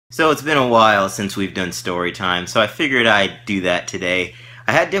So it's been a while since we've done story time, so I figured I'd do that today.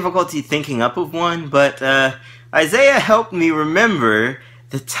 I had difficulty thinking up of one, but Isaiah helped me remember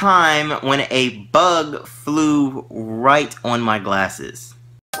the time when a bug flew right on my glasses.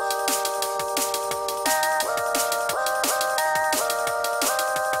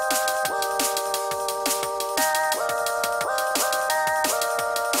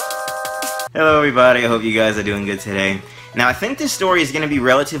 Hello everybody, I hope you guys are doing good today. Now I think this story is going to be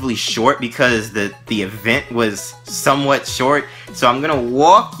relatively short because the event was somewhat short, so I'm going to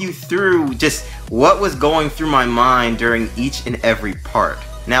walk you through just what was going through my mind during each and every part.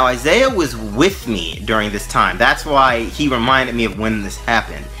 Now Isaiah was with me during this time, that's why he reminded me of when this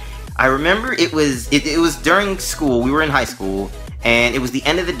happened. I remember it was during school, we were in high school, and it was the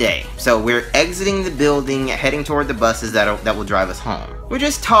end of the day. So we're exiting the building, heading toward the buses that will drive us home. We're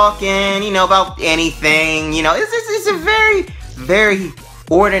just talking, you know, about anything, you know, it's a very, very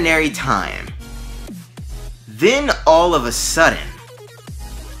ordinary time. Then all of a sudden,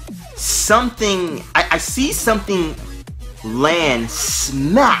 I see something land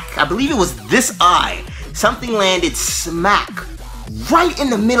smack. I believe it was this eye. Something landed smack right in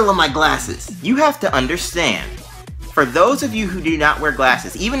the middle of my glasses. You have to understand, for those of you who do not wear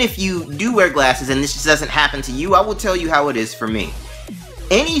glasses, even if you do wear glasses and this just doesn't happen to you, I will tell you how it is for me.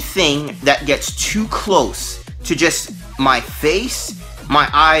 Anything that gets too close to just my face, my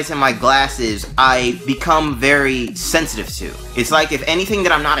eyes, and my glasses, I become very sensitive to. It's like if anything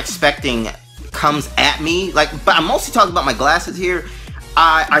that I'm not expecting comes at me, but I'm mostly talking about my glasses here,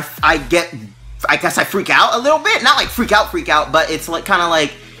 I guess I freak out a little bit. Not like freak out, but it's like kind of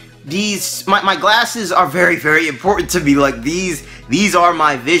like, my glasses are very, very important to me. Like these are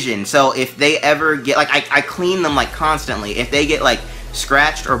my vision. So if they ever get, like, I clean them like constantly. If they get like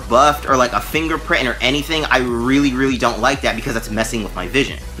scratched or buffed or like a fingerprint or anything, I really, really don't like that because that's messing with my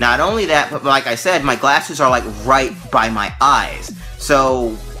vision. Not only that, but like I said, my glasses are like right by my eyes.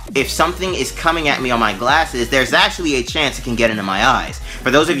 So if something is coming at me on my glasses, there's actually a chance it can get into my eyes. For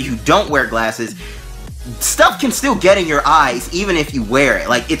those of you who don't wear glasses, stuff can still get in your eyes even if you wear it.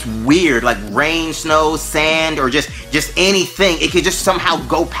 Like, it's weird, like rain, snow, sand, or just anything. It could just somehow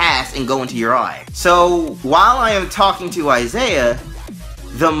go past and go into your eye. So while I am talking to Isaiah,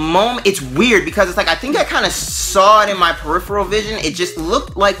 the moment, it's weird because it's like, I think I kind of saw it in my peripheral vision. It just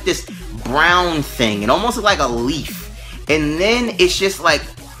looked like this brown thing. It almost looked like a leaf. And then it's just like,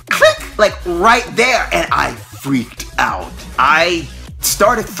 click, like right there. And I freaked out. I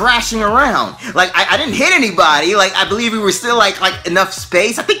started thrashing around. Like, I didn't hit anybody. Like, I believe we were still like enough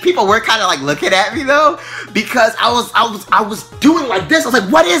space. I think people were kind of like looking at me though, because I was doing like this. I was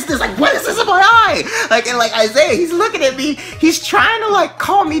like, what is this? Like, what is this in my eye? Like, and like Isaiah, he's looking at me. He's trying to like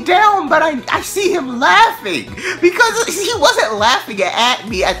calm me down, but I see him laughing because he wasn't laughing at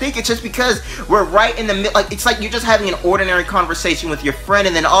me. I think it's just because we're right in the middle. Like, it's like you're just having an ordinary conversation with your friend,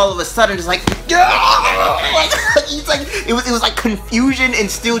 and then all of a sudden, just like, it's like it was like confusion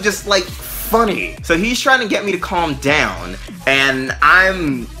and still just like funny. So he's trying to get me to calm down, and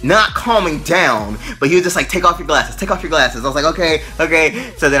I'm not calming down, but he was just like, take off your glasses, take off your glasses. I was like, okay.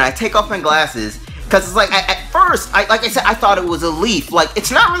 So then I take off my glasses, because it's like, at first, like I said, I thought it was a leaf. Like, it's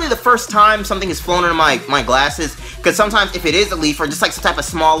not really the first time something has flown into my glasses, because sometimes if it is a leaf or just like some type of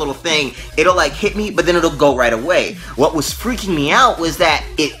small little thing, it'll like hit me, but then it'll go right away. What was freaking me out was that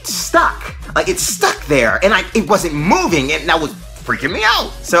it stuck. Like, it stuck there, and it wasn't moving, and that was freaking me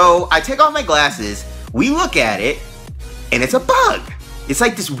out. So I take off my glasses, we look at it, and it's a bug. It's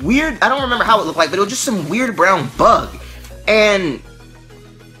like this weird, I don't remember how it looked like, but it was just some weird brown bug. And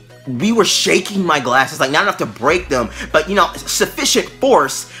we were shaking my glasses, like not enough to break them, but you know, sufficient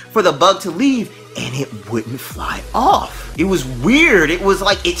force for the bug to leave, and it wouldn't fly off. It was weird. It was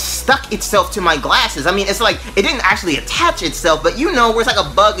like it stuck itself to my glasses. I mean, it's like it didn't actually attach itself, but you know, where it's like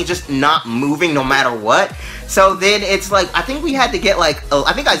a bug is just not moving no matter what. So then it's like, I think we had to get like,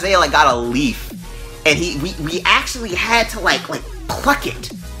 I think Isaiah like got a leaf, and we actually had to like pluck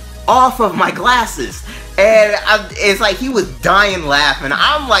it off of my glasses. And it's like he was dying laughing.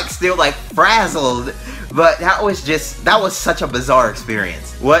 I'm like still like frazzled, but that was such a bizarre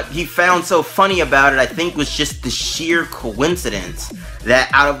experience. What he found so funny about it, I think, was just the sheer coincidence that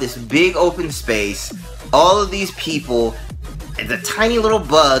out of this big open space, all of these people, the tiny little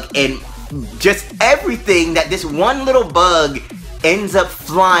bug, and just everything, that this one little bug ends up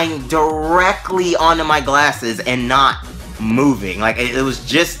flying directly onto my glasses and not moving. Like, it was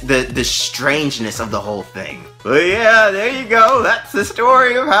just the strangeness of the whole thing. But yeah, there you go. That's the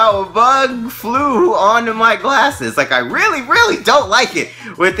story of how a bug flew onto my glasses. Like, I really don't like it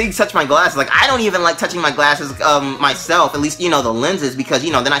when things touch my glasses. Like, I don't even like touching my glasses myself, at least, you know, the lenses, because,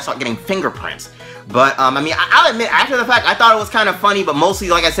 you know, then I start getting fingerprints. But, I mean, I'll admit, after the fact, I thought it was kind of funny, but mostly,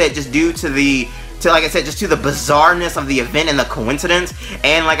 like I said, just due to the bizarreness of the event and the coincidence.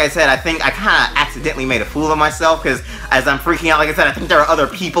 And like I said, I think I kind of accidentally made a fool of myself, because as I'm freaking out, like I said, I think there are other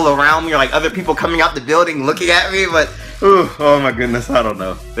people around me, or like other people coming out the building looking at me, but ooh, oh my goodness, I don't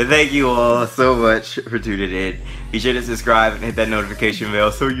know. But thank you all so much for tuning in. Be sure to subscribe and hit that notification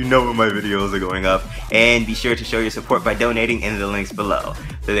bell so you know when my videos are going up. And be sure to show your support by donating in the links below.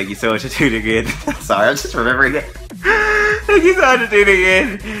 So thank you so much for tuning in. Sorry, I'm just remembering it. Thank you so much for tuning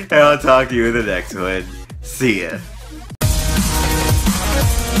in, and I'll talk to you in the next one. See ya.